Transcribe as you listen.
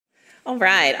All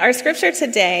right, our scripture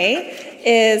today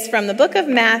is from the book of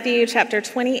Matthew, chapter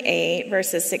 28,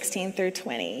 verses 16 through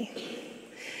 20.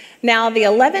 Now the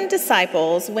 11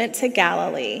 disciples went to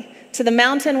Galilee, to the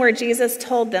mountain where Jesus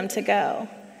told them to go.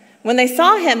 When they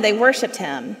saw him, they worshiped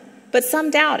him, but some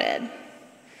doubted.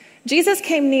 Jesus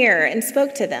came near and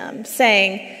spoke to them,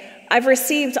 saying, "I've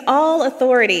received all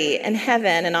authority in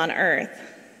heaven and on earth.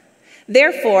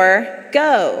 Therefore,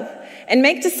 go and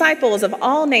make disciples of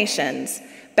all nations,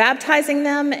 baptizing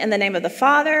them in the name of the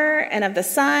Father and of the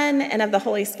Son and of the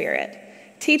Holy Spirit,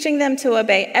 teaching them to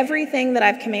obey everything that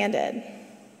I've commanded.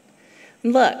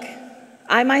 Look,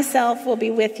 I myself will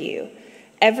be with you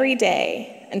every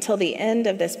day until the end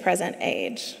of this present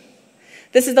age."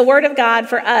 This is the word of God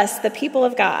for us, the people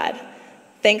of God.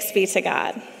 Thanks be to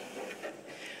God.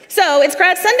 So it's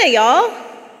Grad Sunday, y'all.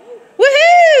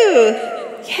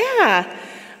 Woohoo! Yeah.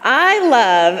 I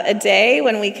love a day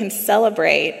when we can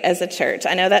celebrate as a church.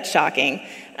 I know that's shocking.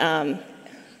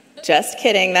 Just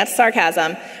kidding, that's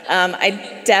sarcasm.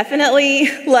 I definitely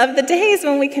love the days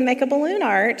when we can make a balloon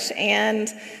arch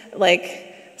and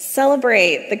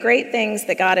celebrate the great things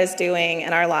that God is doing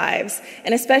in our lives,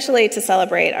 and especially to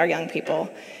celebrate our young people.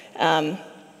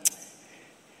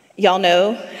 Y'all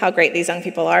know how great these young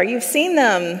people are. You've seen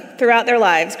them throughout their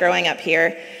lives growing up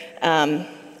here.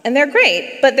 And they're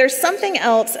great, but there's something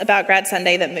else about Grad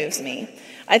Sunday that moves me.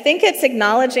 I think it's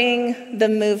acknowledging the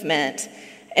movement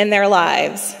in their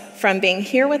lives from being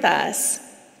here with us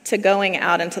to going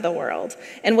out into the world,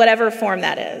 in whatever form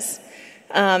that is.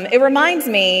 It reminds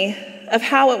me of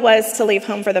how it was to leave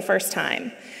home for the first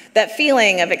time. That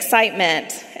feeling of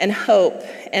excitement and hope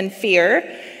and fear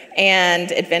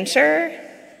and adventure,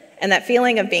 and that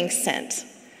feeling of being sent.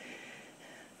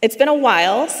 It's been a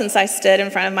while since I stood in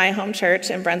front of my home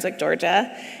church in Brunswick,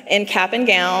 Georgia, in cap and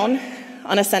gown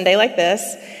on a Sunday like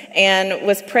this, and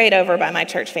was prayed over by my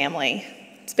church family.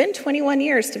 It's been 21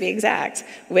 years to be exact,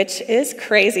 which is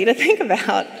crazy to think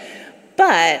about,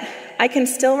 but I can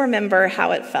still remember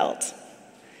how it felt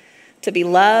to be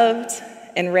loved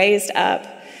and raised up,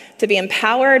 to be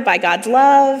empowered by God's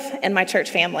love and my church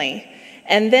family,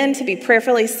 and then to be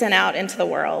prayerfully sent out into the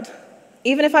world,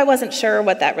 even if I wasn't sure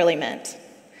what that really meant.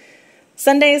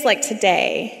 Sundays like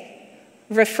today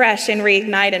refresh and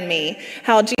reignite in me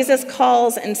how Jesus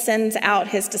calls and sends out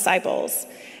his disciples,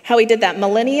 how he did that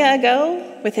millennia ago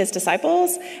with his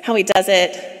disciples, how he does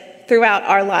it throughout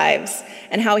our lives,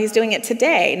 and how he's doing it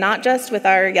today, not just with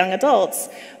our young adults,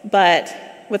 but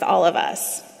with all of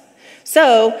us.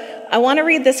 So I want to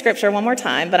read this scripture one more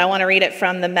time, but I want to read it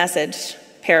from the Message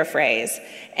paraphrase.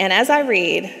 And as I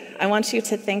read, I want you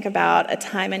to think about a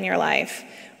time in your life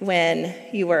when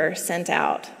you were sent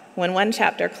out, when one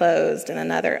chapter closed and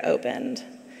another opened,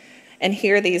 and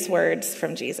hear these words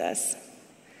from Jesus.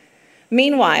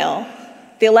 Meanwhile,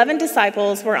 the 11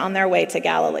 disciples were on their way to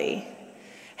Galilee,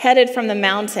 headed from the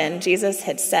mountain Jesus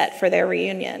had set for their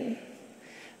reunion.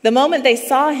 The moment they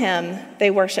saw him,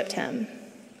 they worshiped him.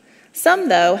 Some,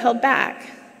 though, held back,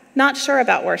 not sure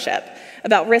about worship,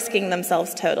 about risking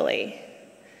themselves totally.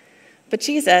 But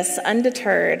Jesus,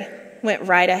 undeterred, went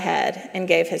right ahead and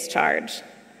gave his charge.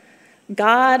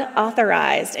 God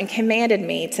authorized and commanded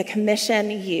me to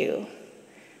commission you.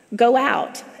 Go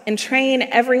out and train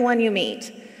everyone you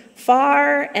meet,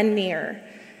 far and near,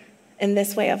 in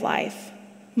this way of life,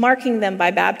 marking them by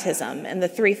baptism in the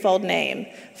threefold name,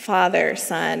 Father,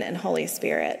 Son, and Holy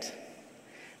Spirit.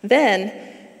 Then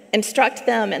instruct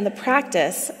them in the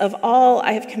practice of all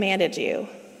I have commanded you,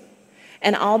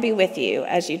 and I'll be with you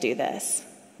as you do this,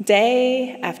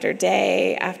 day after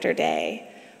day after day,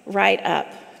 right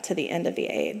up to the end of the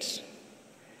age.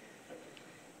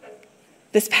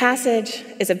 This passage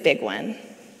is a big one.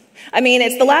 I mean,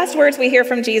 it's the last words we hear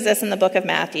from Jesus in the book of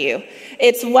Matthew.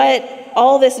 It's what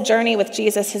all this journey with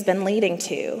Jesus has been leading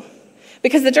to.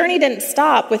 Because the journey didn't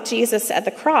stop with Jesus at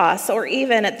the cross or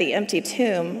even at the empty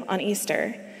tomb on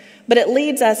Easter. But it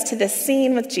leads us to this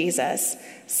scene with Jesus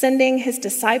sending his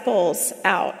disciples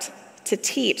out to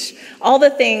teach all the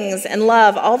things and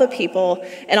love all the people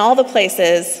and all the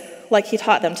places like he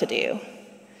taught them to do.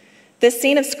 This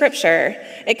scene of scripture,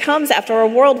 it comes after a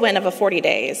whirlwind of 40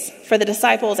 days for the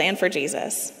disciples and for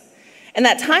Jesus. In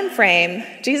that time frame,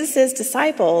 Jesus'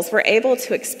 disciples were able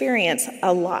to experience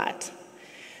a lot.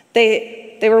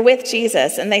 They were with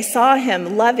Jesus and they saw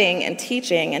him loving and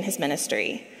teaching in his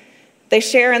ministry. They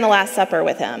share in the Last Supper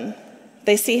with him.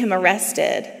 They see him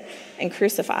arrested and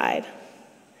crucified.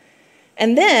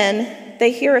 And then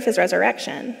they hear of his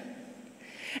resurrection.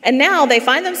 And now they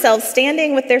find themselves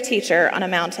standing with their teacher on a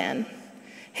mountain,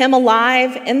 him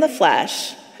alive in the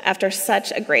flesh after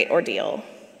such a great ordeal.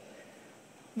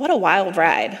 What a wild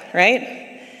ride,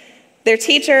 right? Their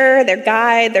teacher, their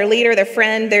guide, their leader, their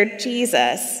friend, their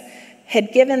Jesus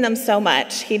had given them so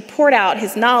much. He'd poured out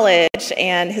his knowledge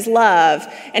and his love,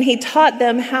 and he taught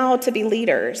them how to be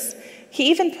leaders. He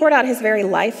even poured out his very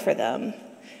life for them.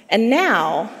 And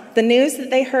now, the news that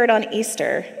they heard on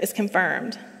Easter is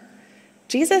confirmed.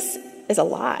 Jesus is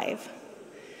alive,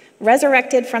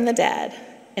 resurrected from the dead,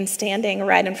 and standing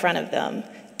right in front of them,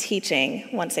 teaching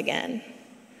once again.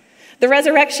 The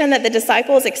resurrection that the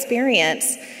disciples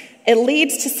experience, it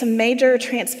leads to some major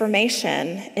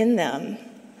transformation in them.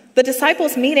 The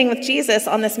disciples meeting with Jesus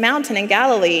on this mountain in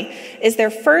Galilee is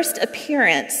their first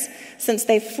appearance since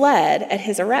they fled at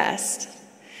his arrest.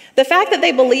 The fact that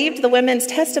they believed the women's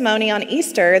testimony on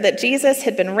Easter that Jesus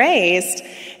had been raised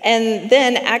and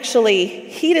then actually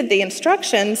heeded the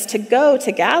instructions to go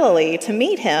to Galilee to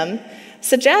meet him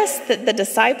suggests that the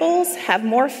disciples have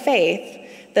more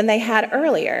faith than they had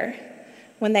earlier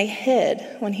when they hid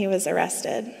when he was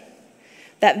arrested.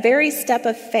 That very step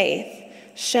of faith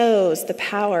shows the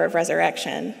power of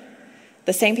resurrection.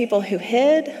 The same people who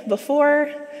hid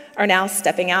before are now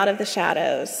stepping out of the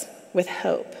shadows with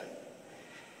hope.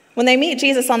 When they meet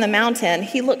Jesus on the mountain,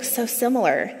 he looks so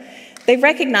similar. They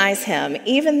recognize him,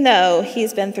 even though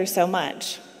he's been through so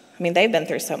much. I mean, they've been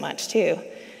through so much too.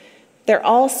 They're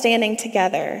all standing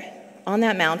together on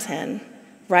that mountain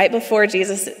right before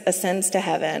Jesus ascends to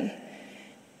heaven,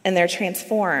 and they're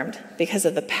transformed because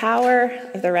of the power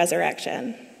of the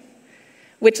resurrection,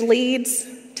 which leads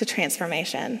to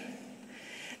transformation.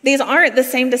 These aren't the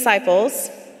same disciples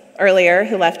earlier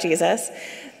who left Jesus.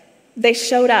 They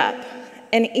showed up.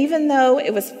 And even though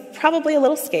it was probably a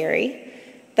little scary,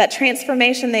 that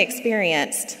transformation they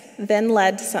experienced then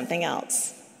led to something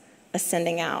else, a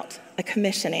sending out, a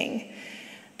commissioning.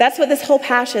 That's what this whole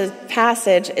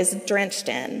passage is drenched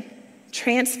in.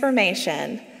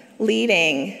 Transformation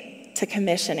leading to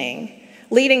commissioning,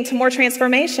 leading to more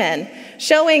transformation,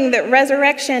 showing that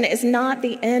resurrection is not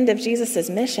the end of Jesus'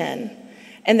 mission,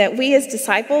 and that we as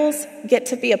disciples get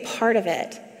to be a part of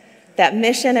it. That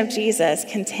mission of Jesus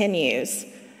continues,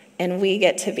 and we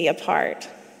get to be a part.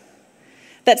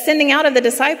 That sending out of the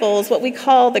disciples, what we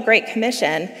call the Great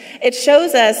Commission, it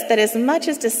shows us that as much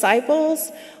as disciples,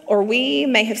 or we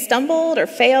may have stumbled or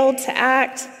failed to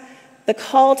act, the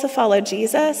call to follow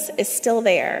Jesus is still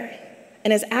there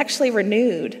and is actually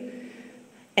renewed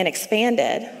and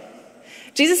expanded.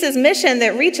 Jesus' mission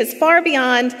that reaches far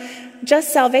beyond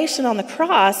just salvation on the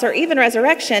cross or even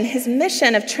resurrection, his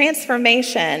mission of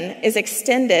transformation is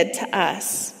extended to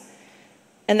us.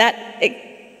 And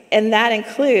that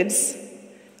includes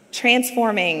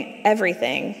transforming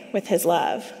everything with his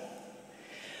love.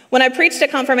 When I preached at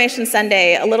Confirmation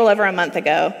Sunday a little over a month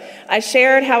ago, I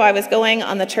shared how I was going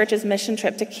on the church's mission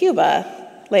trip to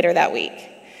Cuba later that week.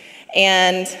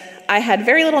 And I had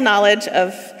very little knowledge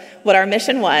of what our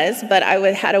mission was, but I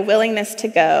had a willingness to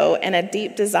go and a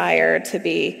deep desire to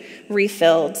be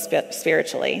refilled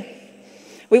spiritually.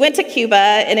 We went to Cuba,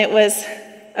 and it was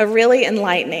a really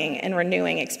enlightening and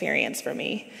renewing experience for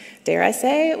me. Dare I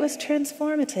say it was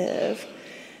transformative.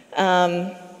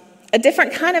 A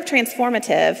different kind of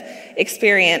transformative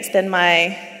experience than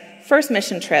my first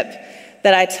mission trip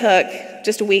that I took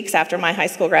just weeks after my high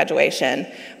school graduation,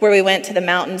 where we went to the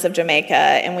mountains of Jamaica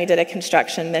and we did a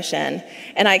construction mission.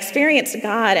 And I experienced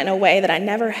God in a way that I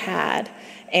never had.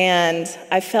 And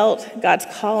I felt God's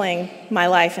calling my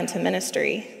life into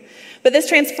ministry. But this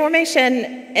transformation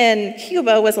in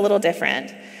Cuba was a little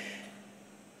different.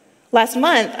 Last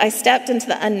month, I stepped into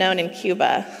the unknown in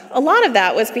Cuba. A lot of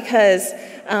that was because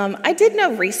I did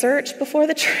no research before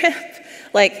the trip.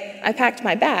 Like, I packed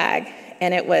my bag,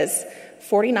 and it was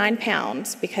 49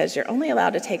 pounds because you're only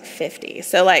allowed to take 50.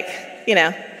 So, I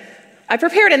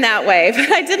prepared in that way,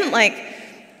 but I didn't,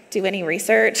 do any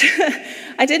research.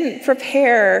 I didn't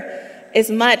prepare as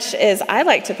much as I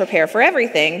like to prepare for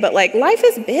everything, but, life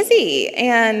is busy,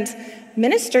 and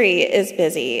ministry is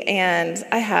busy, and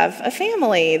I have a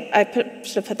family.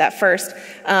 Should have put that first,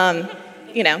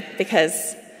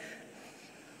 because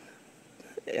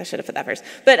I should have put that first.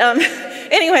 But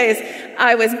anyways,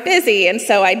 I was busy, and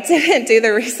so I didn't do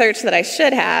the research that I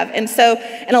should have. And so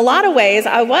in a lot of ways,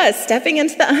 I was stepping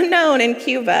into the unknown in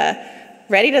Cuba,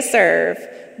 ready to serve,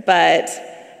 but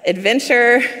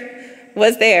adventure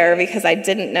was there because I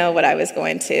didn't know what I was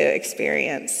going to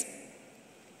experience.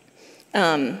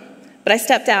 But I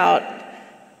stepped out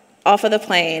off of the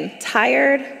plane,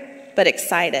 tired but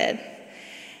excited,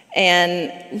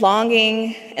 and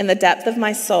longing in the depth of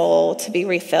my soul to be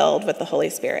refilled with the Holy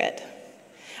Spirit.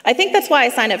 I think that's why I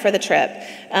signed up for the trip,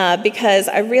 because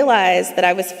I realized that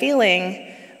I was feeling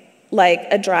like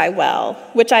a dry well,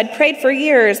 which I'd prayed for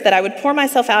years that I would pour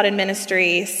myself out in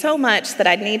ministry so much that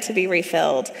I'd need to be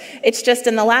refilled. It's just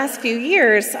in the last few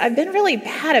years, I've been really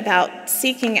bad about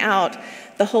seeking out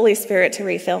the Holy Spirit to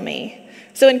refill me.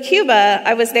 So in Cuba,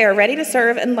 I was there ready to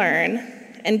serve and learn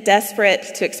and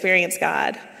desperate to experience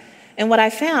God. And what I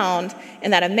found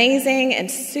in that amazing and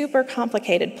super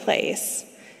complicated place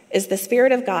is the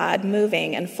Spirit of God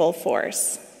moving in full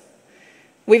force.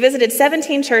 We visited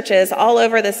 17 churches all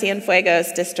over the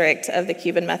Cienfuegos district of the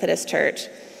Cuban Methodist Church.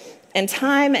 And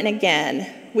time and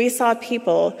again, we saw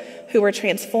people who were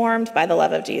transformed by the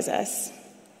love of Jesus.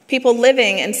 People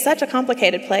living in such a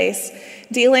complicated place,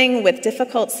 dealing with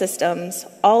difficult systems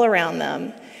all around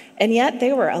them, and yet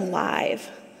they were alive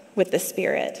with the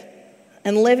Spirit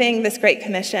and living this Great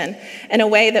Commission in a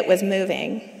way that was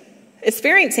moving.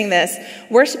 Experiencing this,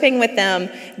 worshiping with them,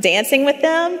 dancing with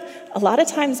them, a lot of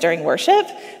times during worship,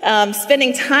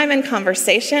 spending time in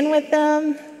conversation with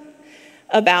them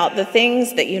about the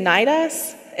things that unite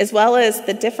us, as well as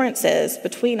the differences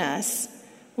between us,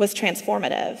 was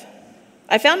transformative.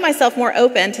 I found myself more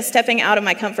open to stepping out of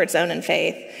my comfort zone in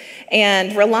faith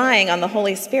and relying on the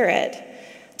Holy Spirit,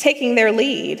 taking the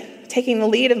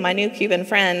lead of my new Cuban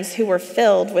friends who were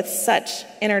filled with such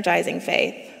energizing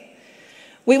faith.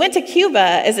 We went to Cuba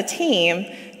as a team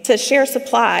to share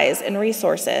supplies and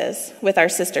resources with our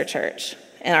sister church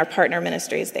and our partner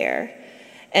ministries there,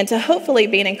 and to hopefully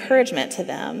be an encouragement to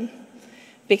them,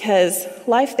 because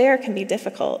life there can be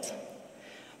difficult.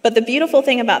 But the beautiful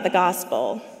thing about the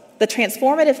gospel, the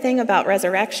transformative thing about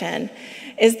resurrection,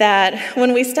 is that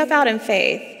when we step out in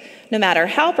faith, no matter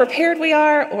how prepared we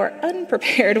are or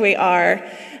unprepared we are,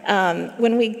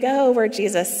 when we go where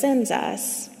Jesus sends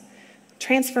us,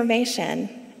 transformation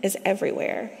is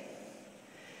everywhere.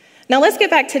 Now let's get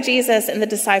back to Jesus and the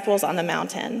disciples on the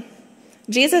mountain.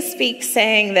 Jesus speaks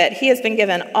saying that he has been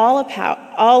given all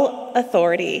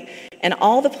authority in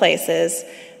all the places,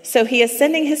 so he is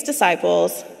sending his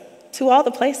disciples to all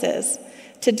the places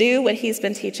to do what he's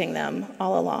been teaching them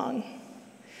all along.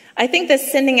 I think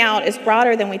this sending out is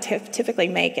broader than we typically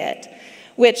make it,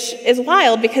 which is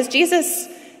wild because Jesus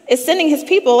is sending his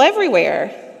people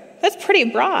everywhere. That's pretty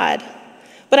broad.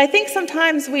 But I think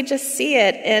sometimes we just see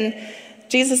it in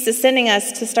Jesus is sending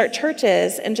us to start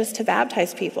churches and just to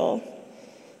baptize people.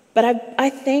 But I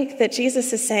think that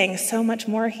Jesus is saying so much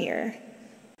more here.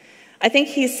 I think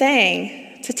he's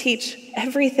saying to teach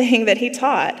everything that he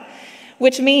taught,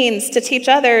 which means to teach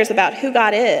others about who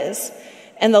God is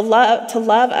and to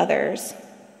love others,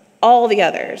 all the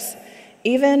others,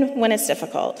 even when it's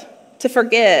difficult, to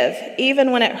forgive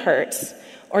even when it hurts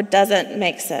or doesn't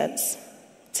make sense,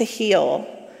 to heal,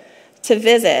 to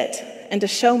visit, and to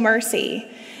show mercy,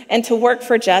 and to work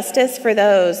for justice for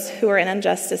those who are in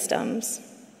unjust systems.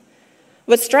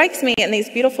 What strikes me in these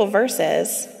beautiful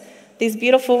verses, these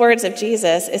beautiful words of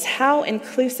Jesus, is how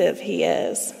inclusive he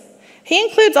is. He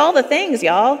includes all the things,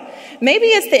 y'all. Maybe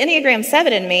it's the Enneagram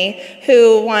 7 in me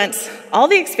who wants all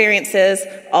the experiences,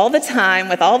 all the time,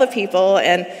 with all the people,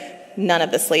 and none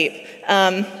of the sleep.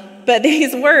 But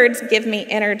these words give me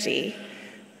energy.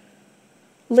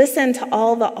 Listen to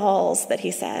all the alls that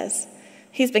he says.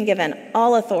 He's been given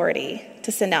all authority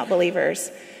to send out believers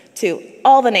to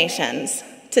all the nations,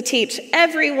 to teach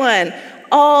everyone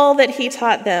all that he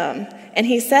taught them. And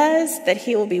he says that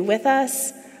he will be with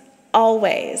us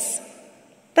always.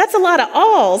 That's a lot of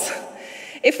alls.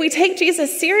 If we take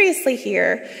Jesus seriously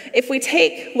here, if we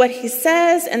take what he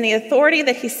says and the authority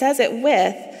that he says it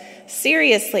with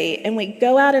seriously, and we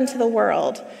go out into the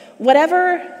world,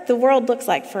 whatever the world looks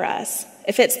like for us,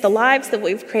 if it's the lives that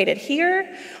we've created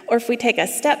here, or if we take a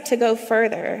step to go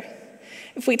further,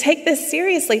 if we take this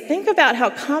seriously, think about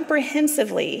how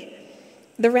comprehensively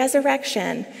the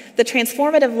resurrection, the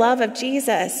transformative love of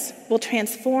Jesus will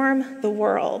transform the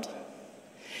world.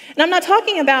 And I'm not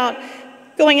talking about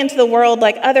going into the world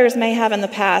like others may have in the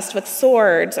past with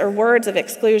swords or words of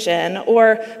exclusion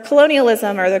or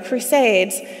colonialism or the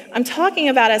Crusades. I'm talking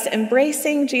about us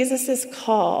embracing Jesus'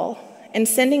 call and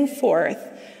sending forth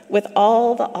with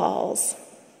all the alls,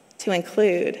 to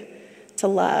include, to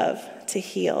love, to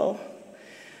heal,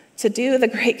 to do the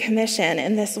Great Commission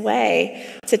in this way,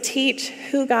 to teach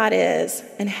who God is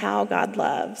and how God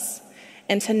loves,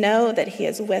 and to know that he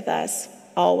is with us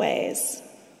always.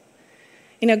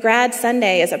 You know, Grad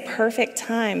Sunday is a perfect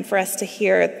time for us to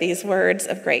hear these words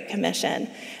of Great Commission,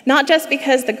 not just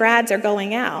because the grads are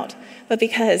going out, but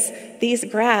because these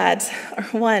grads are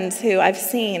ones who I've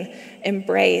seen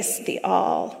embrace the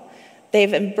all.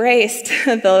 They've embraced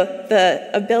the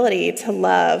ability to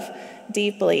love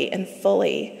deeply and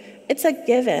fully. It's a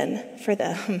given for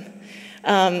them.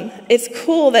 It's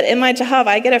cool that in my job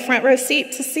I get a front row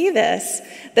seat to see this,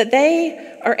 that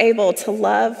they are able to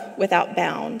love without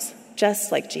bounds,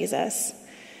 just like Jesus.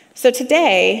 So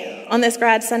today, on this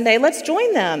Grad Sunday, let's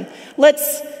join them.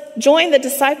 Let's join the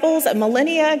disciples a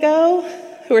millennia ago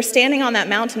who were standing on that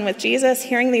mountain with Jesus,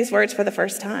 hearing these words for the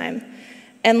first time.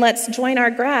 And let's join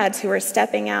our grads who are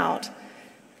stepping out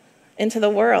into the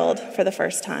world for the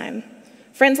first time.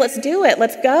 Friends, let's do it.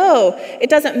 Let's go. It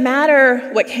doesn't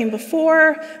matter what came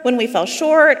before, when we fell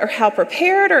short, or how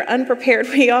prepared or unprepared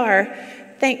we are.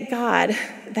 Thank God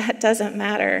that doesn't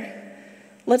matter.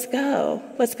 Let's go.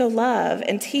 Let's go love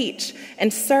and teach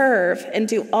and serve and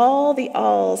do all the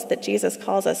alls that Jesus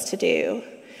calls us to do.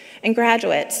 And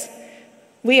graduates,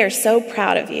 we are so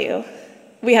proud of you.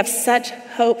 We have such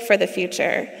hope for the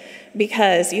future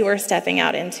because you are stepping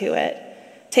out into it.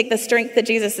 Take the strength that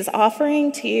Jesus is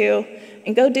offering to you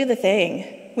and go do the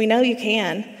thing. We know you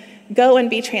can. Go and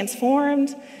be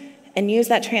transformed and use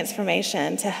that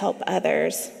transformation to help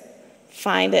others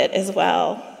find it as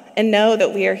well. And know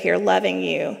that we are here loving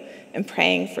you and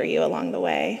praying for you along the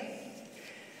way.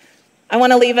 I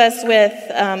want to leave us with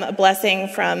a blessing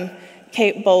from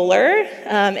Kate Bowler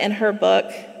in her book,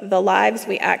 The Lives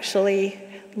We Actually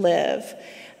Live,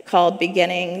 called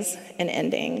Beginnings and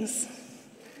Endings.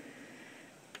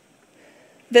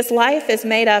 This life is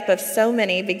made up of so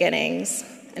many beginnings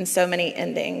and so many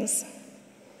endings.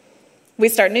 We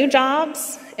start new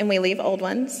jobs and we leave old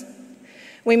ones.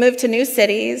 We move to new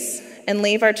cities and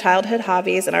leave our childhood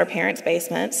hobbies in our parents'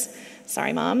 basements.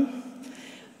 Sorry, Mom.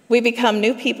 We become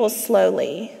new people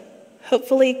slowly,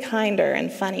 hopefully kinder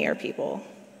and funnier people.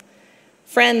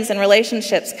 Friends and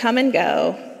relationships come and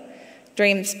go.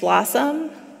 Dreams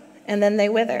blossom, and then they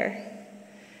wither.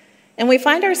 And we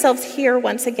find ourselves here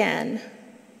once again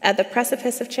at the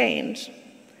precipice of change,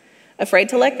 afraid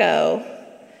to let go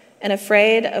and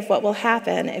afraid of what will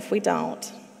happen if we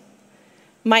don't.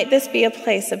 Might this be a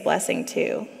place of blessing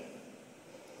too?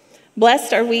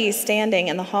 Blessed are we standing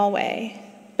in the hallway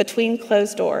between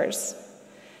closed doors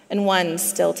and one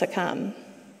still to come,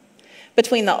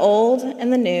 between the old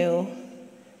and the new,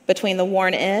 between the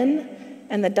worn in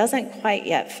and the doesn't quite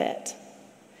yet fit,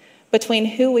 between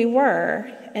who we were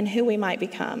and who we might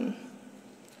become.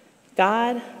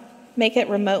 God, make it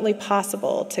remotely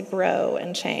possible to grow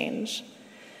and change.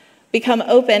 Become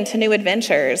open to new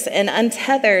adventures and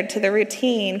untethered to the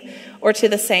routine or to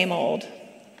the same old.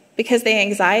 Because the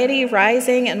anxiety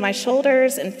rising in my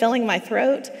shoulders and filling my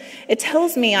throat, it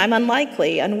tells me I'm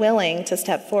unlikely, unwilling to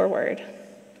step forward.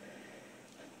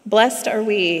 Blessed are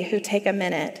we who take a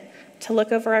minute to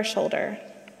look over our shoulder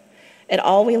at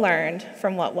all we learned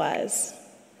from what was,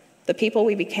 the people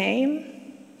we became,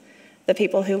 the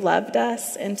people who loved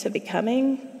us into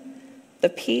becoming, the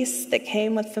peace that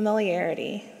came with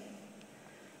familiarity.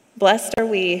 Blessed are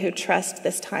we who trust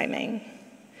this timing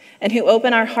and who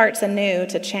open our hearts anew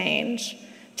to change,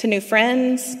 to new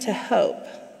friends, to hope.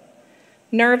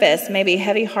 Nervous, maybe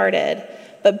heavy-hearted,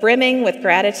 but brimming with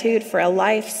gratitude for a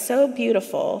life so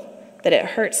beautiful that it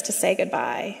hurts to say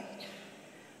goodbye.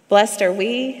 Blessed are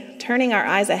we, turning our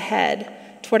eyes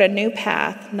ahead toward a new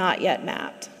path not yet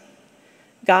mapped.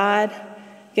 God,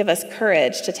 give us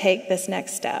courage to take this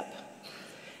next step,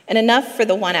 and enough for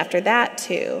the one after that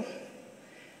too.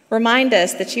 Remind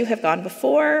us that you have gone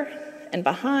before and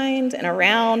behind and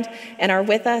around and are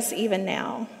with us even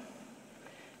now.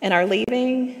 In our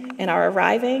leaving, in our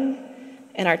arriving,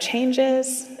 in our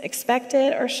changes,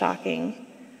 expected or shocking,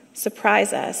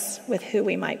 surprise us with who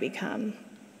we might become.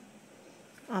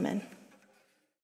 Amen.